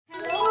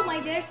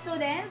my dear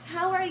students.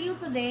 How are you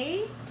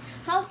today?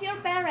 How's your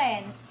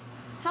parents?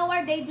 How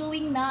are they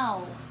doing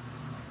now?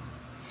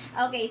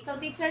 Okay, so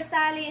Teacher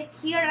Sally is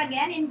here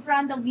again in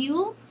front of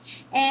you.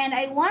 And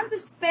I want to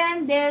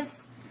spend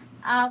this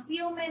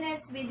few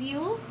minutes with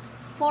you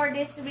for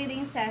this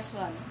reading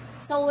session.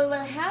 So we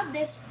will have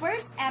this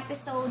first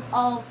episode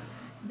of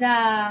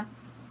the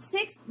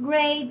 6th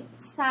grade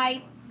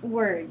sight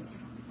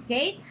words.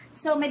 Okay,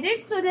 so my dear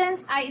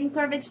students, I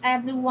encourage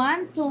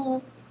everyone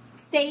to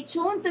stay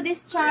tuned to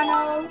this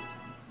channel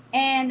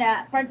and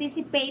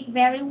participate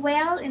very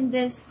well in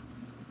this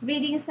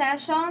reading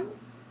session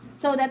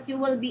so that you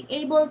will be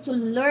able to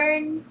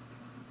learn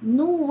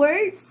new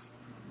words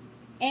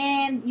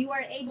and you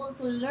are able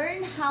to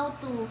learn how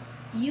to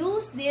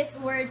use these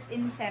words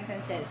in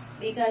sentences.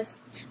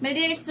 Because, my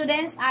dear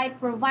students, I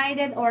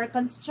provided or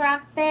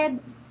constructed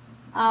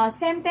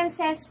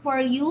sentences for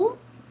you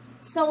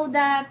so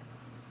that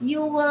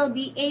you will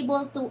be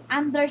able to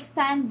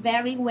understand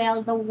very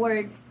well the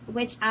words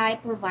which I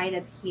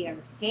provided here.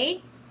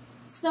 Okay?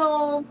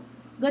 So,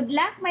 good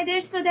luck, my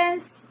dear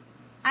students.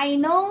 I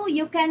know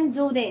you can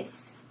do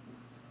this.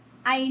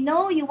 I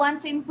know you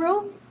want to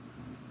improve.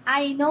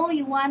 I know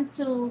you want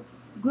to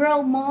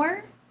grow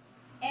more.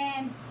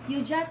 And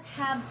you just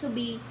have to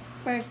be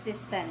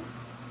persistent.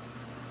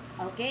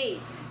 Okay?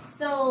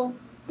 So,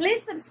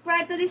 please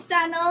subscribe to this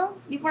channel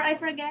before I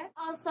forget.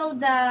 Also,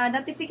 the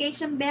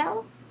notification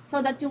bell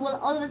so that you will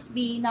always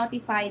be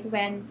notified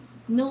when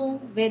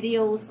new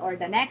videos or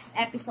the next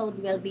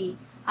episode will be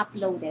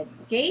uploaded.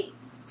 Okay?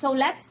 So,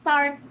 let's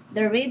start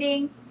the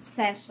reading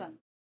session.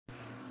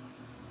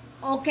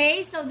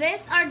 Okay, so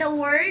these are the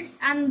words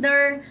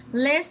under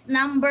list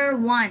number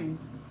 1.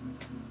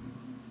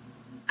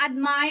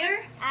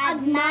 Admire.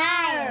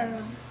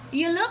 Admire.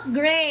 You look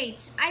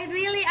great. I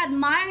really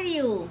admire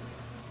you.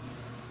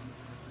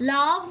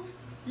 Love.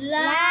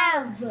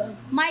 Love.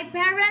 My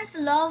parents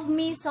love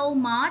me so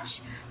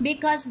much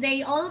because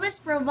they always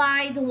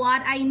provide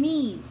what I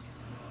need.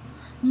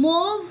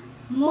 Move.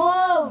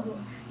 Move.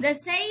 The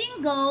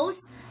saying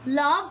goes,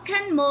 love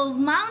can move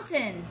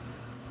mountain.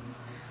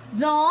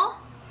 Though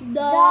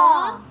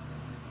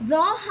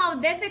how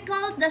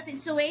difficult the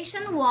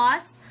situation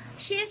was,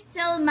 she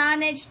still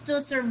managed to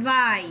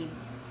survive.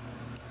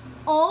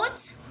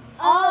 Ought.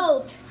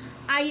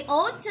 I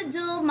ought to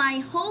do my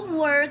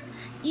homework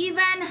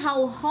even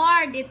how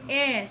hard it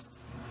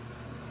is.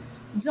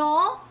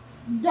 Dough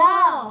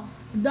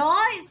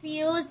is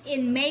used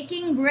in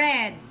making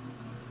bread.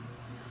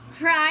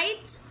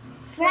 Fright.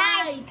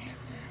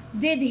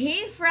 Did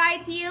he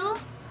fright you?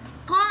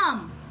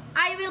 Come,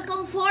 I will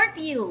comfort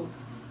you.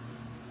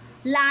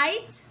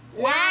 Light.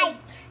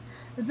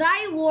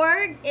 Thy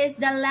word is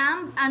the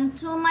lamp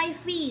unto my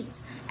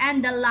feet,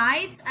 and the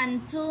light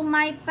unto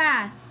my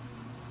path.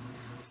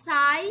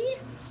 Sigh.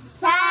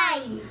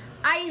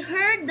 I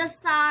heard the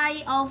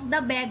sigh of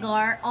the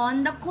beggar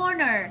on the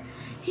corner.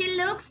 He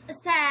looks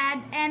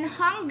sad and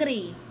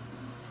hungry.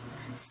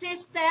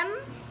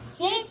 System.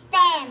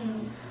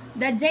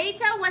 The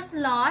data was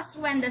lost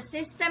when the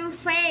system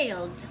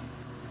failed.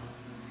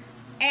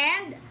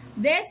 And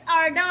these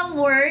are the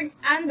words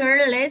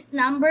under list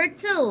number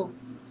 2.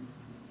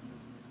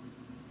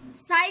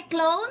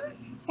 Cyclone.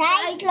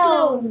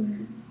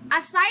 A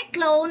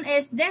cyclone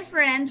is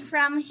different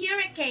from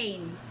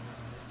hurricane.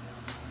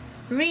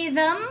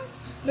 Rhythm.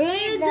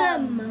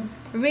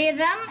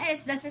 Rhythm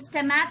is the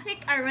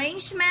systematic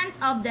arrangement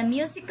of the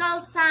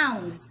musical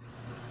sounds.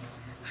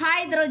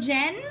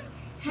 Hydrogen.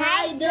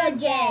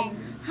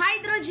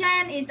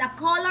 Hydrogen is a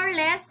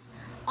colorless,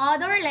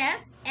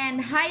 odorless,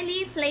 and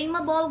highly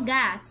flammable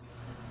gas.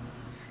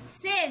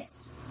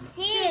 Cyst.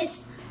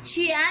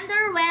 She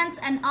underwent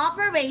an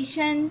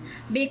operation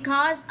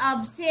because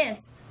of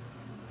cyst.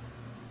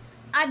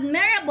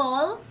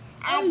 Admirable.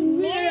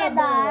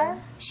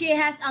 She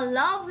has a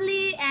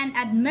lovely and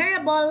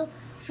admirable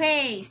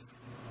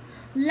face.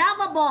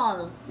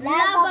 Lovable.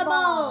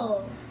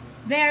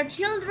 Their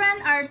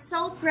children are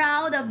so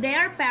proud of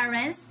their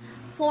parents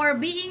for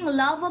being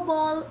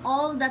lovable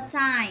all the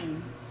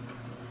time.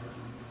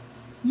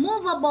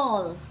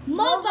 Movable.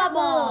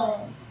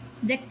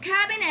 The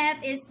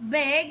cabinet is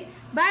big,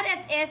 but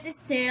it is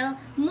still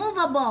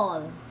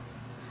movable.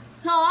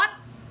 Thought.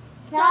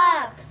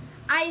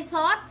 I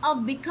thought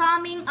of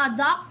becoming a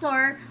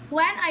doctor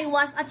when I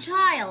was a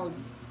child.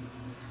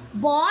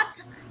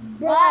 Bought.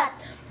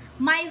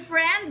 My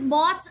friend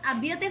bought a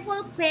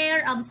beautiful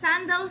pair of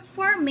sandals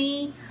for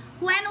me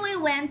when we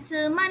went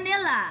to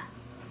Manila.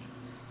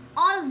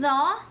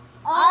 Although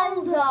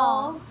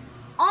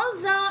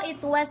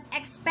it was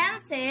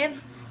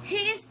expensive,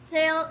 he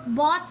still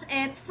bought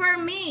it for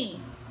me.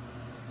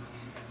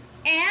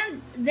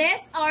 And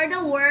these are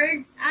the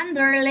words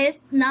under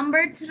list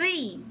number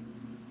 3.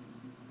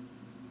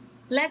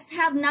 Let's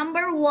have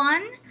number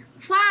 1.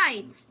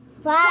 Fight.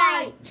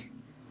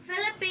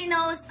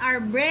 Filipinos are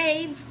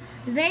brave.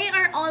 They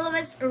are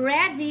always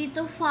ready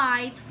to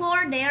fight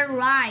for their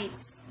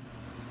rights.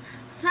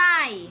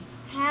 Thigh.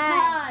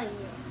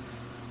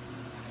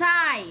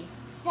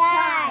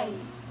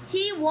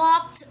 He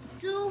walked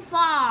too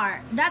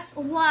far. That's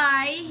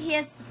why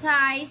his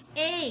thighs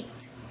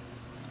ached.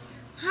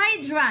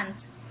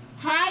 Hydrant.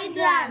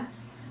 Hydrant.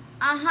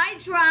 A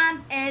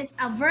hydrant is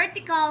a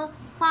vertical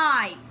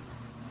pipe.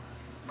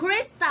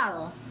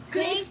 Crystal.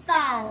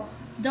 Crystal.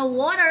 The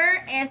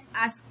water is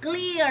as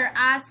clear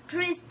as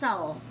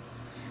crystal.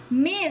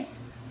 Myth.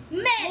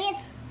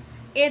 Myth.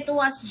 It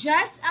was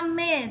just a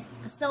myth,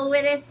 so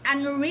it is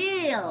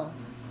unreal.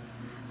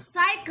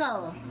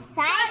 Cycle.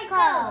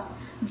 Cycle.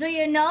 Do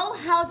you know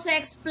how to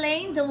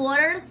explain the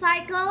water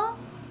cycle?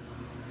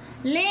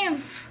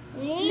 Lymph.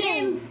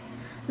 Lymph.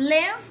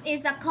 Lymph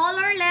is a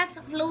colorless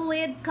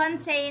fluid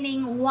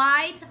containing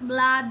white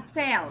blood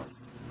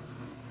cells.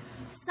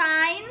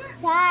 Sign.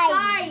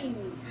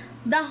 Sign.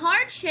 The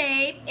heart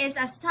shape is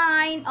a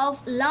sign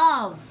of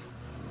love.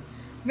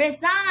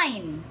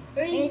 Resign.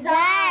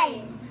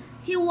 Resign.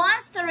 He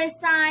wants to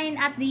resign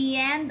at the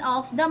end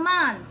of the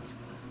month.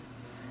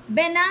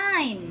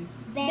 Benign.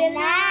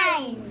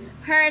 Benign.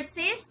 Her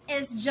cyst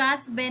is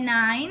just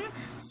benign,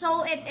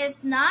 so it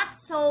is not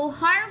so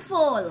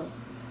harmful.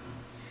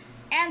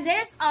 And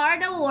these are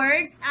the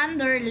words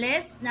under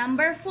list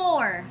number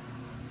 4.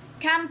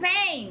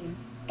 Campaign.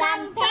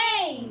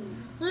 Campaign.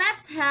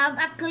 Let's have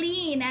a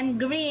clean and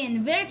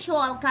green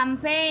virtual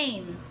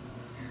campaign.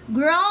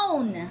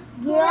 Groan.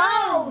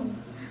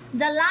 Groan.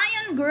 The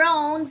lion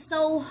groaned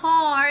so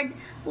hard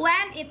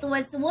when it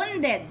was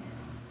wounded.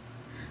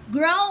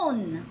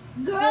 Grown.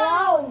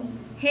 Groan.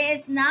 He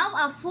is now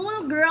a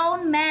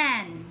full-grown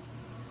man.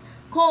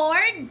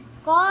 Chord.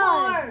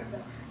 Chord.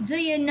 Do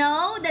you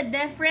know the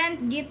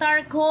different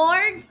guitar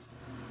chords?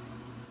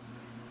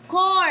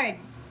 Chord.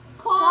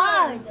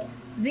 Chord.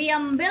 The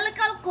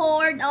umbilical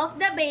cord of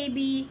the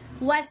baby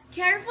was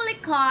carefully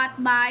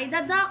cut by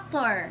the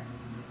doctor.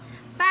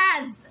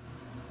 Passed.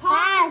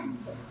 Passed.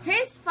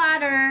 His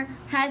father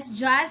has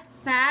just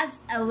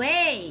passed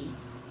away.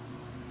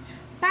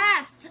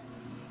 Past.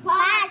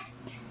 Past.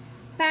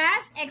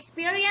 Past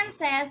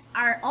experiences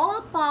are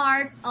all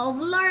parts of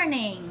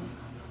learning.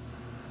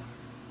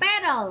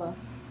 Pedal.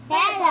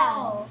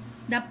 Pedal.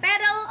 The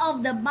pedal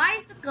of the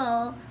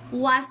bicycle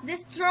was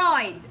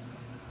destroyed.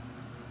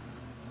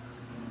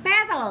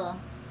 Petal.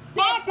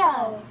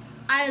 Petal.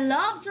 I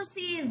love to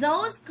see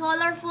those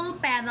colorful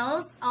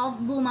petals of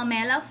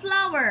gumamela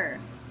flower.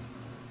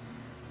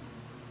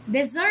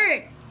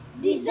 Dessert.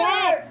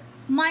 Dessert.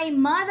 My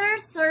mother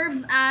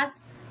served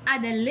us a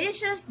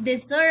delicious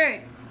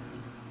dessert.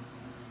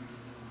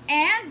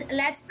 And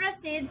let's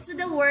proceed to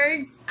the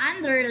words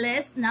under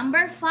list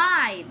number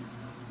 5.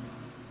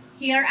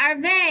 Here are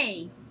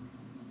they.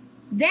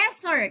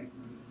 Desert.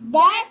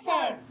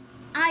 Desert.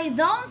 I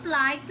don't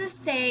like to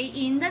stay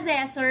in the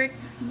desert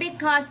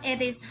because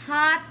it is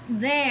hot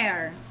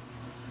there.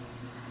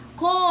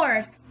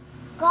 Coarse.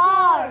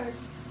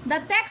 Coarse.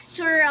 The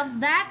texture of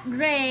that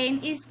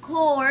grain is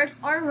coarse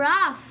or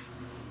rough.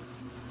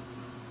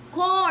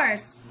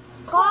 Course.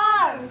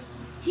 Course.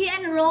 He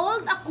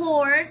enrolled a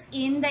course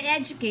in the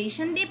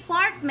education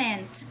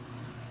department.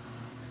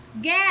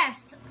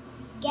 Guest.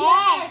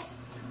 Guest.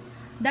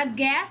 The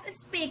guest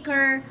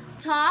speaker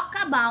talked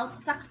about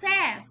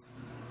success.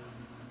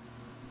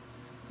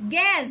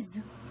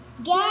 Guess.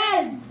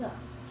 Guess.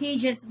 He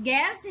just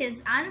guessed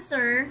his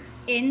answer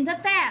in the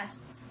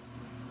test.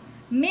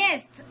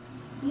 Mist.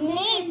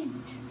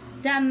 Mist.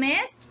 The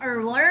mist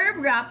or water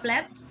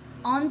droplets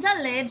on the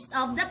leaves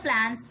of the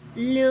plants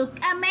look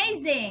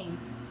amazing.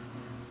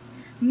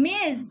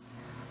 Missed.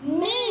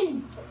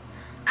 Mist.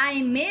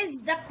 I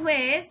missed the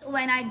quiz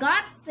when I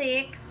got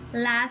sick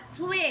last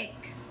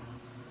week.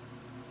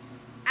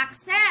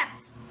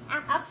 Accept.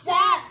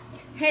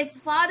 Accept. His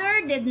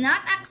father did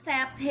not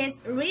accept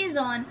his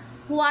reason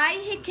why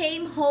he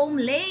came home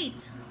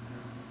late.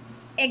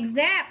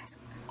 Accept.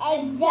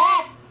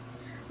 Accept.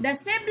 The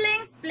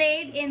siblings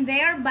played in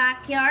their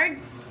backyard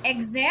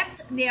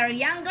except their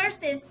younger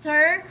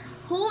sister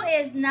who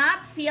is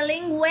not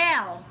feeling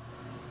well.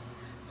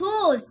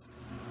 Whose?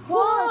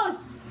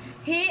 Whose?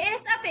 He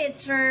is a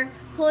teacher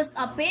whose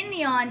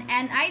opinion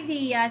and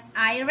ideas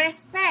I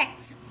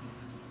respect.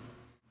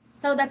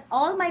 So that's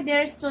all, my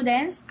dear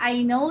students.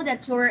 I know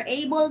that you're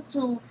able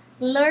to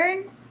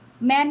learn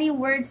many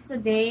words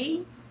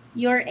today.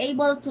 You're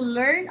able to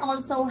learn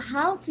also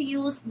how to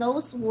use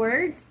those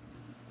words.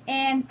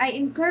 And I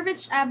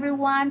encourage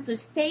everyone to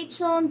stay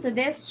tuned to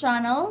this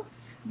channel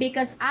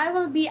because I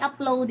will be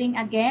uploading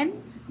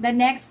again the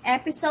next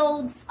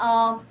episodes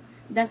of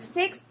the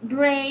 6th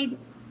grade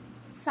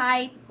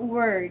sight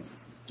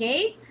words.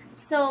 Okay?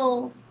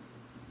 So,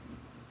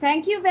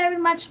 thank you very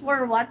much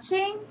for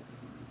watching.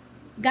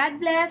 God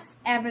bless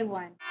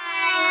everyone.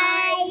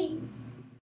 Bye.